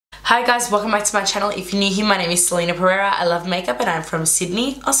Hi guys, welcome back to my channel. If you're new here, my name is Celina Pereira. I love makeup and I'm from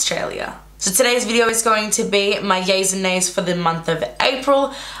Sydney, Australia. So today's video is going to be my yays and nays for the month of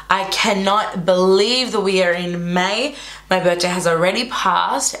April. I cannot believe that we are in May. My birthday has already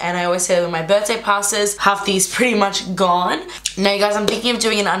passed, and I always say that when my birthday passes, half the year's pretty much gone. Now you guys, I'm thinking of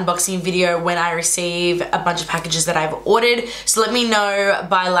doing an unboxing video when I receive a bunch of packages that I've ordered. So let me know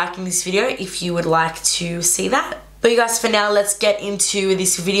by liking this video if you would like to see that. But you guys, for now, let's get into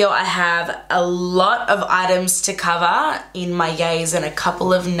this video. I have a lot of items to cover in my yays and a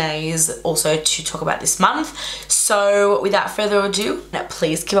couple of nays also to talk about this month. So without further ado,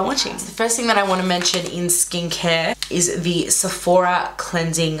 please keep on watching. So the first thing that I want to mention in skincare is the Sephora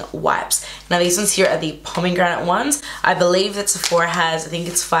cleansing wipes. Now these ones here are the pomegranate ones. I believe that Sephora has, I think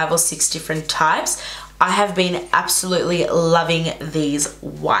it's 5 or 6 different types. I have been absolutely loving these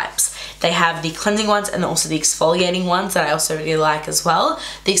wipes. They have the cleansing ones and also the exfoliating ones that I also really like as well.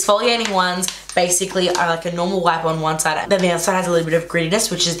 The exfoliating ones basically are like a normal wipe on one side, then the other side has a little bit of grittiness,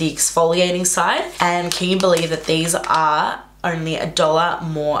 which is the exfoliating side. And can you believe that these are only $1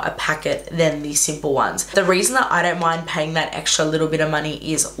 more a packet than the simple ones? The reason that I don't mind paying that extra little bit of money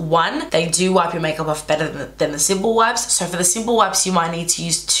is, one, they do wipe your makeup off better than the simple wipes. So for the simple wipes, you might need to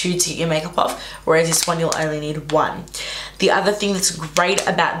use 2 to get your makeup off, whereas this one you'll only need 1. The other thing that's great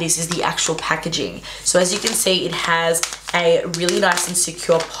about this is the actual packaging. So as you can see, it has a really nice and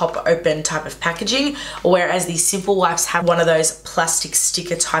secure pop open type of packaging, whereas the simple wipes have one of those plastic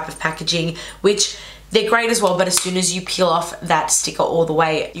sticker type of packaging, which they're great as well, but as soon as you peel off that sticker all the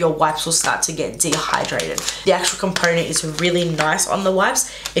way, your wipes will start to get dehydrated. The actual component is really nice on the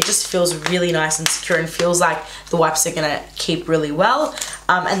wipes. It just feels really nice and secure and feels like the wipes are gonna keep really well.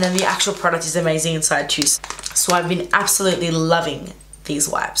 And then the actual product is amazing inside too. So I've been absolutely loving these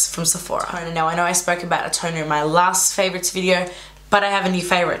wipes from Sephora. Toner. Now I know I spoke about a toner in my last favorites video, but I have a new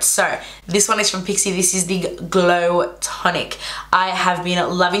favorite. So this one is from Pixi. This is the Glow Tonic. I have been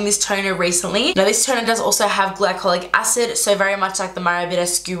loving this toner recently. Now this toner does also have glycolic acid, so very much like the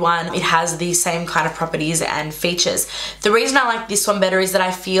Badescu one, it has the same kind of properties and features. The reason I like this one better is that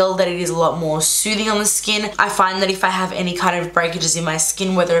I feel that it is a lot more soothing on the skin. I find that if I have any kind of breakages in my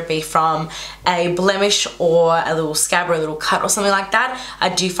skin, whether it be from a blemish or a little scab or a little cut or something like that, I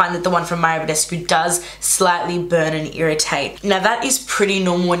do find that the one from Badescu does slightly burn and irritate. Now that is pretty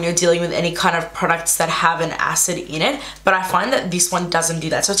normal when you're dealing with any kind of products that have an acid in it, but I find that this one doesn't do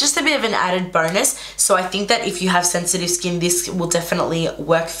that. So it's just a bit of an added bonus. So I think that if you have sensitive skin, this will definitely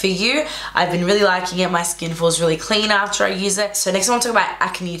work for you. I've been really liking it. My skin feels really clean after I use it. So next I want to talk about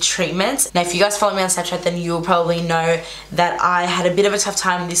acne treatments. Now if you guys follow me on Snapchat, then you'll probably know that I had a bit of a tough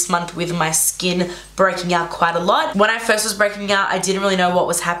time this month with my skin breaking out quite a lot. When I first was breaking out, I didn't really know what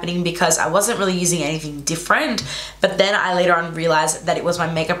was happening because I wasn't really using anything different, but then I later on realized that it was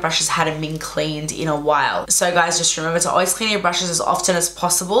my makeup brushes hadn't been cleaned in a while. So guys, just remember to always clean your brushes as often as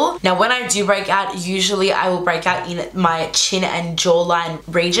possible. Now when I do break out, usually I will break out in my chin and jawline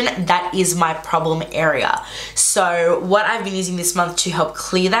region. That is my problem area. So what I've been using this month to help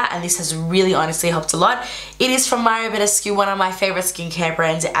clear that, and this has really honestly helped a lot, it is from Badescu, one of my favorite skincare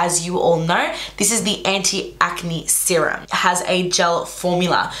brands, as you all know. This is the anti-acne serum. It has a gel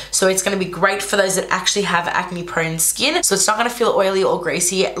formula, so it's going to be great for those that actually have acne prone skin. So it's not going to feel oily or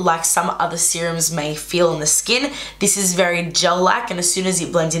greasy like some other serums may feel on the skin. This is very gel-like, and as soon as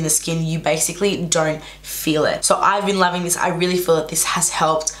it blends in the skin, you basically don't feel it. So I've been loving this. I really feel that this has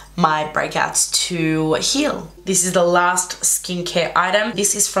helped my breakouts to heal. This is the last skincare item.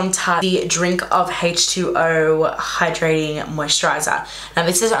 This is from Tarte, the Drink of H2O Hydrating Moisturiser. Now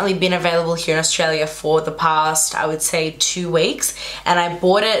this has only been available here in Australia for the past, I would say, 2 weeks, and I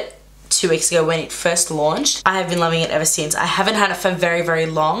bought it 2 weeks ago when it first launched. I have been loving it ever since. I haven't had it for very, very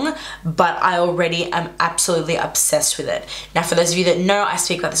long, but I already am absolutely obsessed with it. Now, for those of you that know, I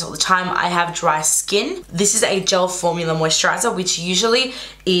speak about this all the time. I have dry skin. This is a gel formula moisturizer, which usually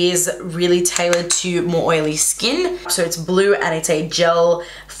is really tailored to more oily skin. So it's blue and it's a gel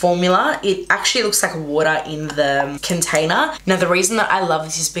formula. It actually looks like water in the container. Now, the reason that I love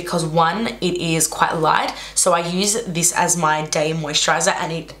this is because, one, it is quite light. So I use this as my day moisturizer,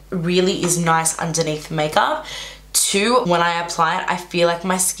 and it really is nice underneath makeup. 2, when I apply it, I feel like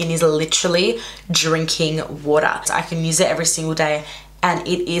my skin is literally drinking water. So I can use it every single day, and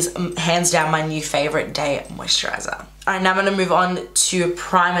it is hands down my new favorite day moisturizer. Alright, now I'm going to move on to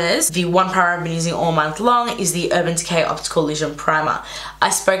primers. The one primer I've been using all month long is the Urban Decay Optical Illusion Primer.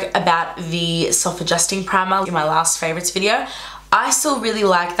 I spoke about the self-adjusting primer in my last favorites video. I still really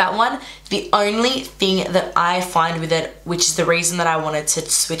like that one. The only thing that I find with it, which is the reason that I wanted to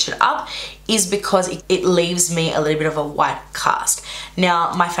switch it up, is because it leaves me a little bit of a white cast.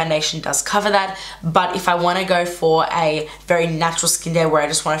 Now, my foundation does cover that, but if I want to go for a very natural skin day where I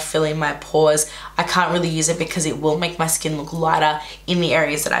just want to fill in my pores, I can't really use it because it will make my skin look lighter in the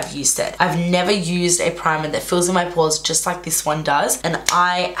areas that I've used it. I've never used a primer that fills in my pores just like this one does, and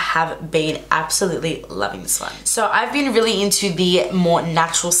I have been absolutely loving this one. So I've been really into the more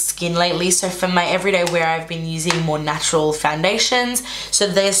natural skin lately. So for my everyday wear, I've been using more natural foundations. So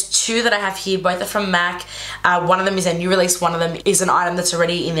there's two that I have here, both are from MAC. One of them is a new release, one of them is an item that's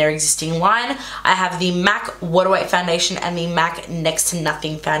already in their existing line. I have the MAC Water Weight Foundation and the MAC Next to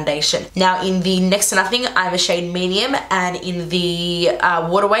Nothing Foundation. Now in the Next to Nothing, I'm a shade medium, and in the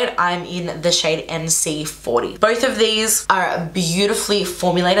Water Weight, I'm in the shade NC40. Both of these are beautifully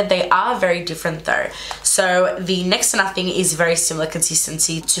formulated. They are very different though. So the Next to Nothing is very similar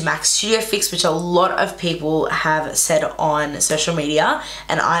consistency to MAC Studio Fix, which a lot of people have said on social media,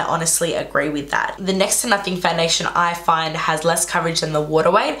 and I honestly agree with that. The Next to Nothing foundation I find has less coverage than the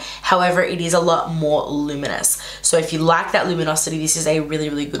Water Weight, however it is a lot more luminous. So if you like that luminosity, this is a really,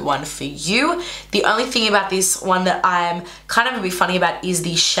 really good one for you. The only thing about this one that I'm kind of a bit funny about is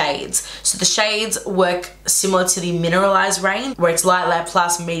the shades. So the shades work similar to the mineralized range, where it's light, light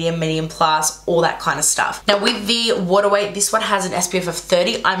plus, medium, medium plus, all that kind of stuff. Now with the Water Weight, this one has an SPF of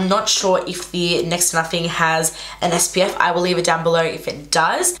 30. I'm not sure if the Next to Nothing has an SPF. I will leave it down below if it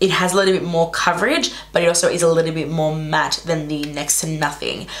does. It has a little bit more coverage, but it also is a little bit more matte than the Next to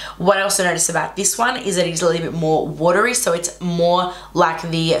Nothing. What I also noticed about this one is that it's a little bit more watery, so it's more like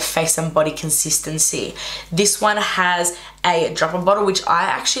the face and body consistency. This one has a dropper bottle, which I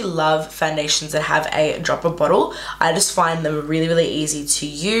actually love foundations that have a dropper bottle. I just find them really, really easy to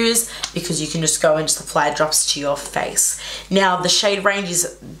use because you can just go and just apply drops to your face. Now the shade range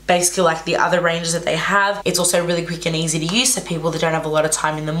is basically like the other ranges that they have. It's also really quick and easy to use, so people that don't have a lot of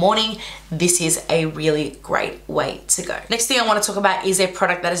time in the morning, this is a really great way to go. Next thing I want to talk about is a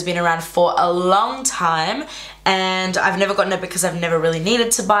product that has been around for a long time, and I've never gotten it because I've never really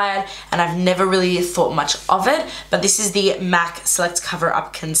needed to buy it, and I've never really thought much of it, but this is the MAC Select Cover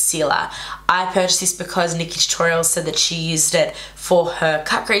Up Concealer. I purchased this because Nikki Tutorial said that she used it for her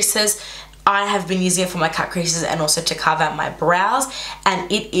cut creases. I have been using it for my cut creases and also to carve out my brows, and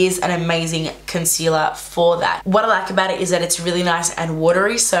it is an amazing concealer for that. What I like about it is that it's really nice and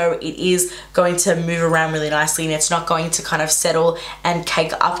watery, so it is going to move around really nicely, and it's not going to kind of settle and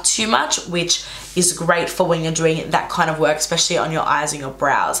cake up too much, which is great for when you're doing that kind of work, especially on your eyes and your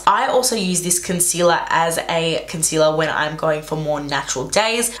brows. I also use this concealer as a concealer when I'm going for more natural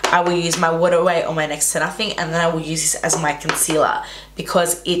days. I will use my Water Weight or my Next to Nothing, and then I will use this as my concealer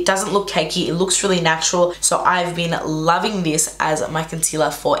because it doesn't look cakey, it looks really natural. So I've been loving this as my concealer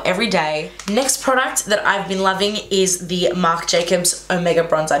for every day. Next product that I've been loving is the Marc Jacobs Omega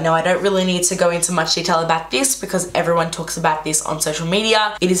Bronzer. Now I don't really need to go into much detail about this because everyone talks about this on social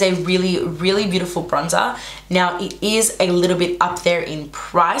media. It is a really, really beautiful bronzer. Now it is a little bit up there in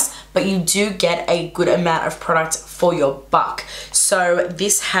price, but you do get a good amount of product for your buck. So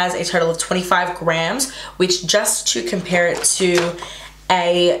this has a total of 25 grams, which just to compare it to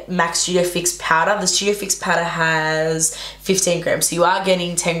a MAC Studio Fix powder, the Studio Fix powder has 15 grams, so you are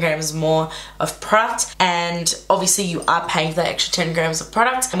getting 10 grams more of product, and obviously you are paying for that extra 10 grams of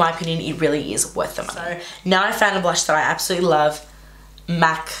product. In my opinion, it really is worth the money. So now I found a blush that I absolutely love,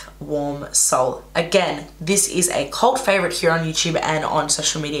 MAC Warm Soul. Again, this is a cult favorite here on YouTube and on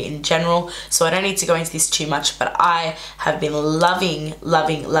social media in general, so I don't need to go into this too much, but I have been loving,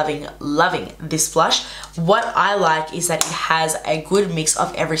 loving, loving, loving this blush. What I like is that it has a good mix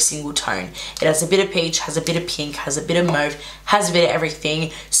of every single tone. It has a bit of peach, has a bit of pink, has a bit of mauve, has a bit of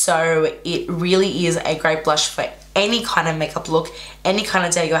everything, so it really is a great blush for any kind of makeup look, any kind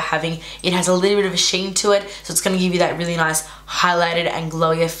of day you're having. It has a little bit of a sheen to it, so it's going to give you that really nice highlighted and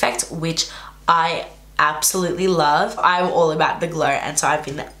glowy effect, which I absolutely love. I'm all about the glow, and so I've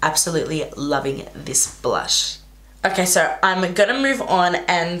been absolutely loving this blush. Okay, so I'm gonna move on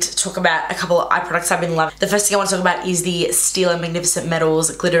and talk about a couple of eye products I've been loving. The first thing I want to talk about is the Stila Magnificent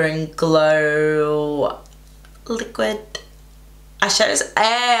Metals Glitter and Glow Liquid eyeshadows.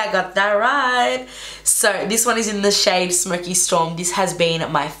 Hey, I got that right. So this one is in the shade Smoky Storm. This has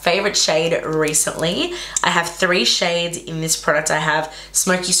been my favorite shade recently. I have 3 shades in this product. I have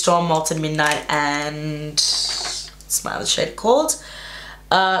Smoky Storm, Molten Midnight, and what's my other shade called?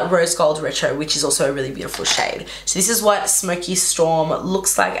 Rose Gold Retro, which is also a really beautiful shade. So this is what Smoky Storm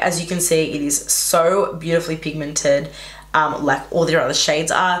looks like. As you can see, it is so beautifully pigmented. like all their other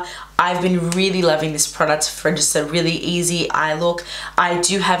shades are. I've been really loving this product for just a really easy eye look. I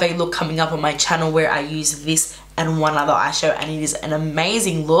do have a look coming up on my channel where I use this and one other eyeshadow, and it is an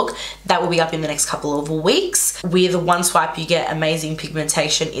amazing look that will be up in the next couple of weeks. With one swipe you get amazing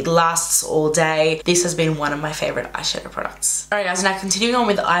pigmentation, it lasts all day. This has been one of my favorite eyeshadow products. Alright guys, now continuing on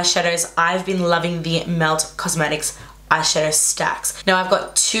with eyeshadows, I've been loving the Melt Cosmetics eyeshadow stacks. Now I've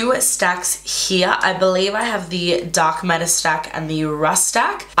got 2 stacks here. I believe I have the Dark Matter stack and the Rust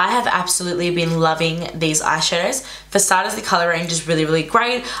stack. I have absolutely been loving these eyeshadows. For starters, the color range is really, really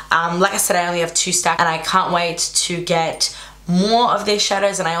great. Like I said, I only have 2 stacks and I can't wait to get more of their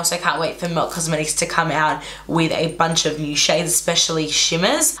shadows, and I also can't wait for Melt Cosmetics to come out with a bunch of new shades, especially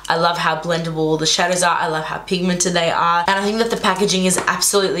shimmers. I love how blendable the shadows are, I love how pigmented they are, and I think that the packaging is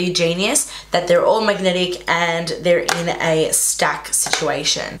absolutely genius, that they're all magnetic and they're in a stack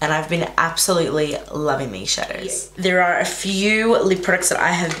situation, and I've been absolutely loving these shadows. Yeah. There are a few lip products that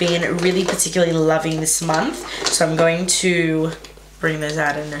I have been really particularly loving this month, so I'm going to bring those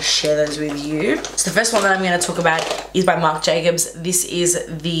out and share those with you. So the first one that I'm going to talk about is by Marc Jacobs. This is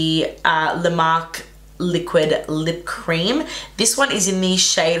the Le Marc Liquid Lip Cream. This one is in the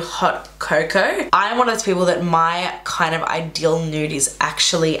shade Hot Cocoa. I'm one of those people that my kind of ideal nude is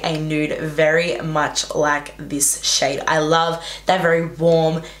actually a nude very much like this shade. I love that very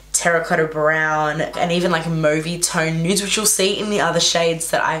warm terracotta brown and even like mauvey tone nudes, which you'll see in the other shades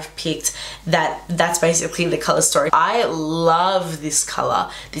that I've picked. That's basically the color story. I love this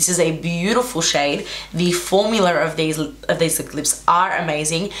color. This is a beautiful shade. The formula of these lips are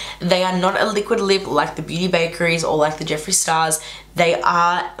amazing. They are not a liquid lip like the Beauty Bakeries or like the Jeffree Stars. They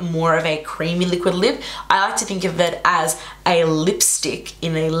are more of a creamy liquid lip. I like to think of it as a lipstick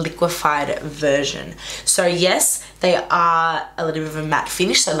in a liquefied version. So yes, they are a little bit of a matte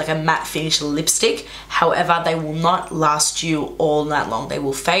finish, so like a matte finish lipstick. However, they will not last you all night long. They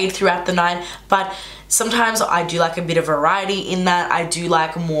will fade throughout the night, but sometimes I do like a bit of variety in that. I do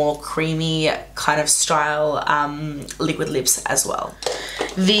like more creamy kind of style liquid lips as well.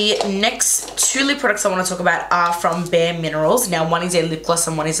 The next 2 lip products I want to talk about are from Bare Minerals. Now one is a lip gloss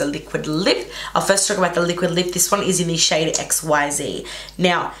and one is a liquid lip. I'll first talk about the liquid lip. This one is in the shade XYZ.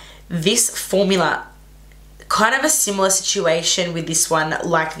 Now this formula, kind of a similar situation with this one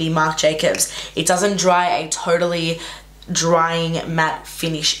like the Marc Jacobs. It doesn't dry a totally drying matte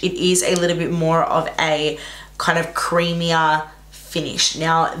finish. It is a little bit more of a kind of creamier finish.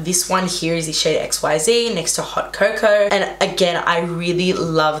 Now this one here is the shade XYZ next to Hot Cocoa, and again I really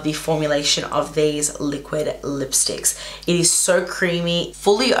love the formulation of these liquid lipsticks. It is so creamy,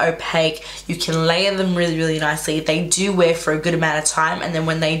 fully opaque. You can layer them really, really nicely. They do wear for a good amount of time, and then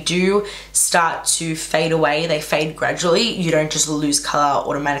when they do start to fade away, they fade gradually. You don't just lose color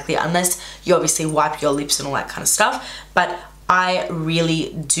automatically unless you obviously wipe your lips and all that kind of stuff. But I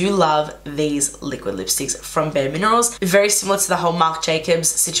really do love these liquid lipsticks from Bare Minerals. Very similar to the whole Marc Jacobs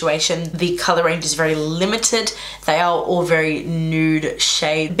situation. The color range is very limited. They are all very nude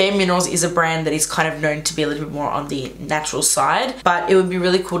shade. Bare Minerals is a brand that is kind of known to be a little bit more on the natural side, but it would be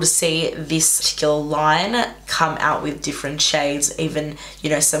really cool to see this particular line come out with different shades, even, you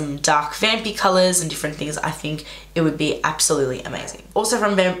know, some dark vampy colors and different things. I think it would be absolutely amazing. Also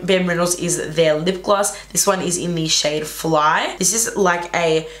from Bare Minerals is their lip gloss. This one is in the shade Fly. This is like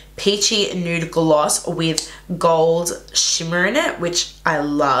a peachy nude gloss with gold shimmer in it, which I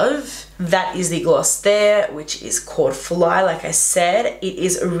love. That is the gloss there, which is called Fly. Like I said, it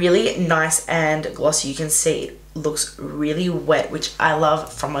is really nice and glossy. You can see it looks really wet, which I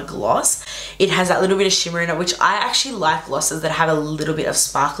love from a gloss. It has that little bit of shimmer in it, which I actually like glosses that have a little bit of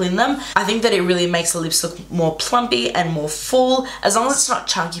sparkle in them. I think that it really makes the lips look more plumpy and more full, as long as it's not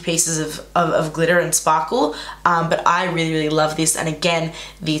chunky pieces of glitter and sparkle. But I really, really love this, and again,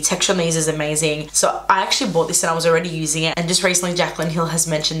 the texture on these is amazing. So I actually bought this and I was already using it, and just recently Jaclyn Hill has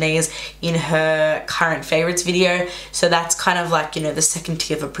mentioned these in her current favorites video, so that's kind of like, you know, the second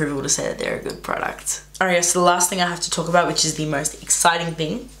tier of approval to say that they're a good product. Alright, so the last thing I have to talk about, which is the most exciting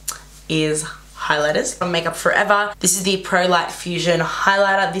thing, is highlighters from Makeup Forever. This is the Pro Light Fusion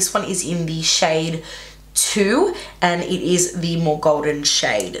highlighter. This one is in the shade 2 and it is the more golden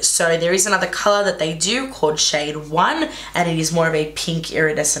shade. So there is another color that they do called shade 1, and it is more of a pink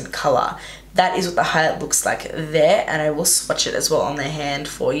iridescent color. That is what the highlight looks like there, and I will swatch it as well on the hand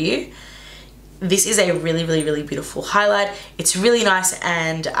for you. This is a really, really, really beautiful highlight. It's really nice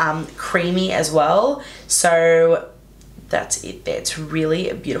and creamy as well. So that's it there. It's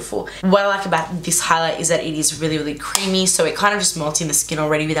really beautiful. What I like about this highlight is that it is really, really creamy, so it kind of just melts in the skin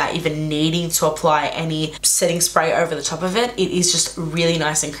already without even needing to apply any setting spray over the top of it. It is just really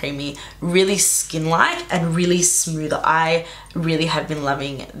nice and creamy, really skin-like and really smooth. I really have been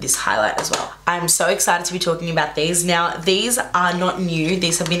loving this highlight as well. I'm so excited to be talking about these. Now, these are not new.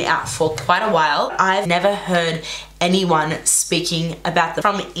 These have been out for quite a while. I've never heard anyone speaking about them.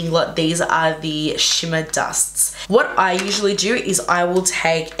 From Inglot, these are the Shimmer Dusts. What I usually do is I will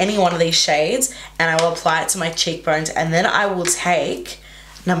take any one of these shades and I will apply it to my cheekbones, and then I will take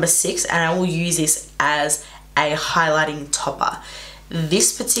number 6 and I will use this as a highlighting topper.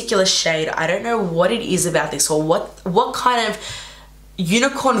 This particular shade, I don't know what it is about this or what kind of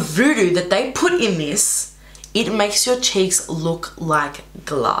unicorn voodoo that they put in this. It makes your cheeks look like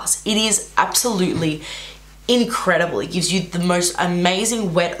glass. It is absolutely incredible. It gives you the most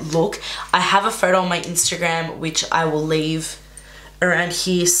amazing wet look. I have a photo on my Instagram, which I will leave around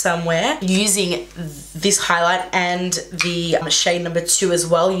here somewhere, using this highlight and the shade number 2 as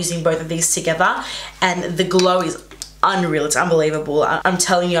well, using both of these together, and the glow is unreal. It's unbelievable. I'm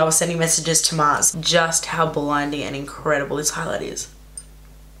telling you, I was sending messages to Mars just how blinding and incredible this highlight is.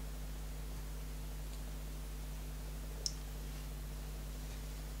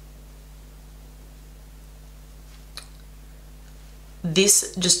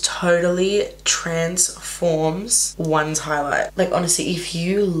 This just totally transforms one's highlight. Like, honestly, if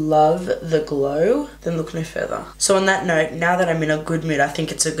you love the glow, then look no further. So on that note, now that I'm in a good mood, I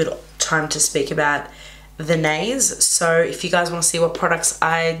think it's a good time to speak about the nays. So if you guys want to see what products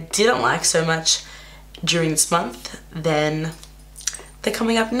I didn't like so much during this month, then they're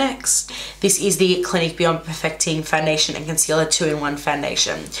coming up next. This is the Clinique Beyond Perfecting Foundation and Concealer 2-in-1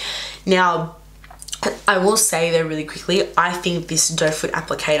 Foundation. Now, I will say though really quickly, I think this doe foot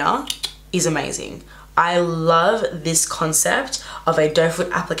applicator is amazing. I love this concept of a doe foot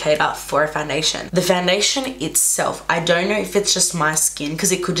applicator for a foundation. The foundation itself, I don't know if it's just my skin,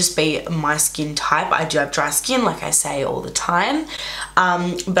 because it could just be my skin type. I do have dry skin, like I say all the time.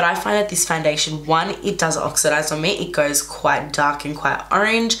 But I find that this foundation, one, it does oxidize on me. It goes quite dark and quite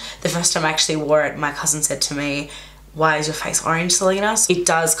orange. The first time I actually wore it, my cousin said to me, "Why is your face orange, Celina?" So it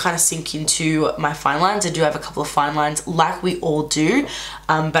does kind of sink into my fine lines. I do have a couple of fine lines, like we all do,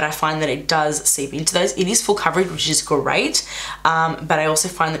 but I find that it does seep into those. It is full coverage, which is great, but I also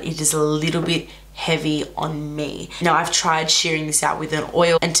find that it is a little bit heavy on me. Now, I've tried shearing this out with an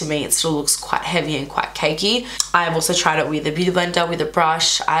oil, and to me it still looks quite heavy and quite cakey. I've also tried it with a beauty blender, with a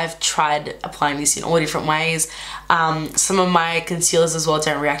brush. I've tried applying this in all different ways. Some of my concealers as well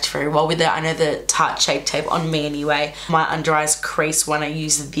don't react very well with it. I know the Tarte Shape Tape, on me anyway, my under eyes crease when I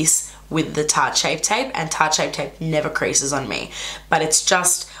use this with the Tarte Shape Tape, and Tarte Shape Tape never creases on me. But it's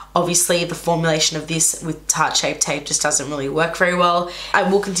just, obviously the formulation of this with Tarte Shape Tape just doesn't really work very well. I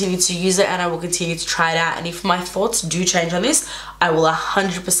will continue to use it and I will continue to try it out, and if my thoughts do change on this, I will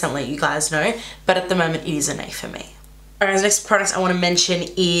 100% let you guys know, but at the moment it is a nay for me. Alright, the next product I want to mention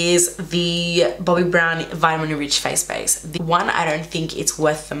is the Bobbi Brown Vitamin Rich Face Base. The one, I don't think it's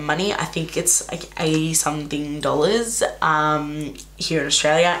worth the money. I think it's like $80 something here in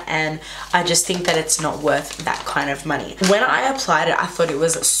Australia, and I just think that it's not worth that kind of money. When I applied it, I thought it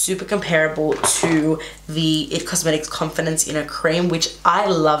was super comparable to the It Cosmetics Confidence in a Cream, which I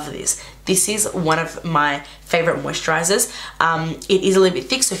love this. This is one of my favorite moisturizers. It is a little bit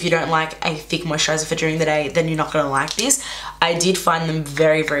thick, so if you don't like a thick moisturizer for during the day, then you're not going to like this. I did find them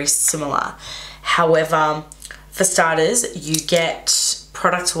very, very similar. However, for starters, you get,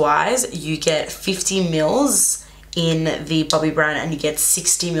 product-wise, you get 50 mils in the Bobbi Brown and you get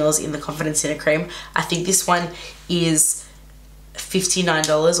 60 mils in the Confidence in a Cream. I think this one is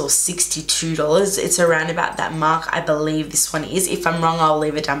 $59 or $62. It's around about that mark, I believe this one is. If I'm wrong, I'll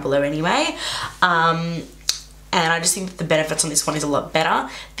leave it down below anyway. And I just think that the benefits on this one is a lot better.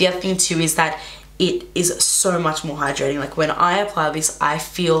 The other thing too is that it is so much more hydrating. Like, when I apply this, I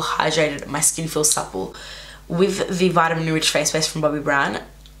feel hydrated, my skin feels supple. With the Vitamin Rich Face Base from Bobbi Brown,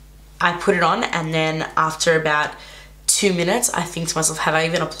 I put it on, and then after about 2 minutes, I think to myself, have I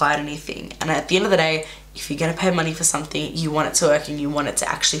even applied anything? And at the end of the day, if you're going to pay money for something, you want it to work and you want it to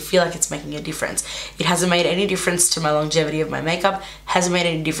actually feel like it's making a difference. It hasn't made any difference to my longevity of my makeup, hasn't made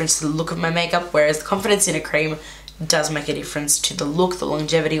any difference to the look of my makeup, whereas the Confidence in a Cream does make a difference to the look, the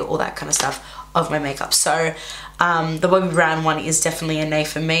longevity, all that kind of stuff of my makeup. So the Bobbi Brown one is definitely a nay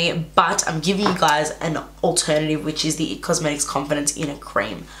for me, but I'm giving you guys an alternative, which is the It Cosmetics Confidence in a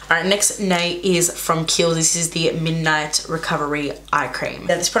Cream. Alright, next nay is from Kiehl's. This is the Midnight Recovery Eye Cream.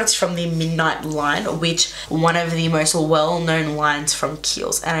 Now, this product is from the Midnight line, which one of the most well-known lines from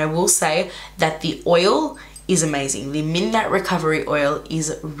Kiehl's, and I will say that the oil is amazing. The Midnight Recovery Oil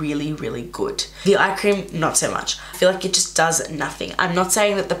is really, really good. The eye cream, not so much. I feel like it just does nothing. I'm not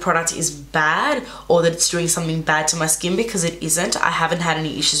saying that the product is bad or that it's doing something bad to my skin, because it isn't. I haven't had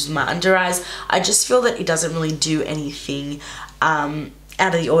any issues with my under eyes. I just feel that it doesn't really do anything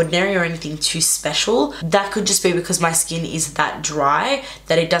out of the ordinary or anything too special. That could just be because my skin is that dry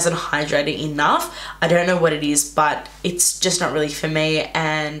that it doesn't hydrate it enough. I don't know what it is, but it's just not really for me,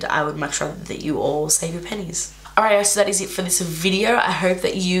 and I would much rather that you all save your pennies. Alright, so that is it for this video. I hope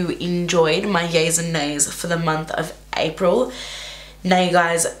that you enjoyed my yays and nays for the month of April. Now you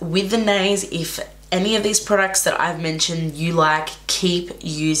guys, with the nays, if any of these products that I've mentioned you like, keep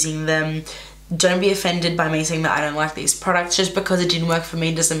using them. Don't be offended by me saying that I don't like these products. Just because it didn't work for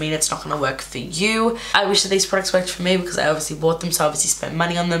me doesn't mean it's not going to work for you. I wish that these products worked for me because I obviously bought them, so I obviously spent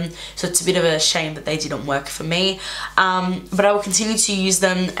money on them. So it's a bit of a shame that they didn't work for me. But I will continue to use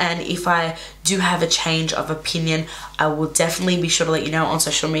them, and if I do have a change of opinion, I will definitely be sure to let you know on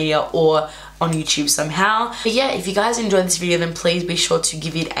social media or on YouTube somehow. But yeah, if you guys enjoyed this video, then please be sure to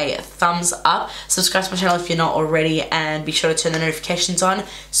give it a thumbs up. Subscribe to my channel if you're not already, and be sure to turn the notifications on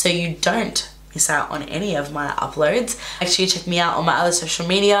so you don't miss out on any of my uploads. Make sure you check me out on my other social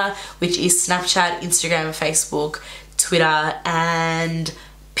media, which is Snapchat, Instagram, Facebook, Twitter, and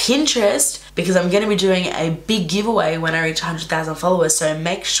Pinterest, because I'm going to be doing a big giveaway when I reach 100,000 followers. So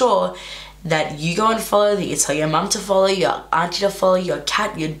make sure that you go and follow, that you tell your mum to follow, your auntie to follow, your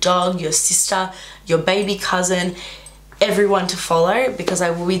cat, your dog, your sister, your baby cousin, everyone to follow, because I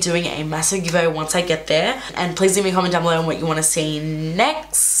will be doing a massive giveaway once I get there. And please leave me a comment down below on what you want to see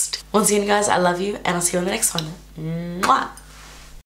next. Once again guys, I love you, and I'll see you on the next one. Mwah!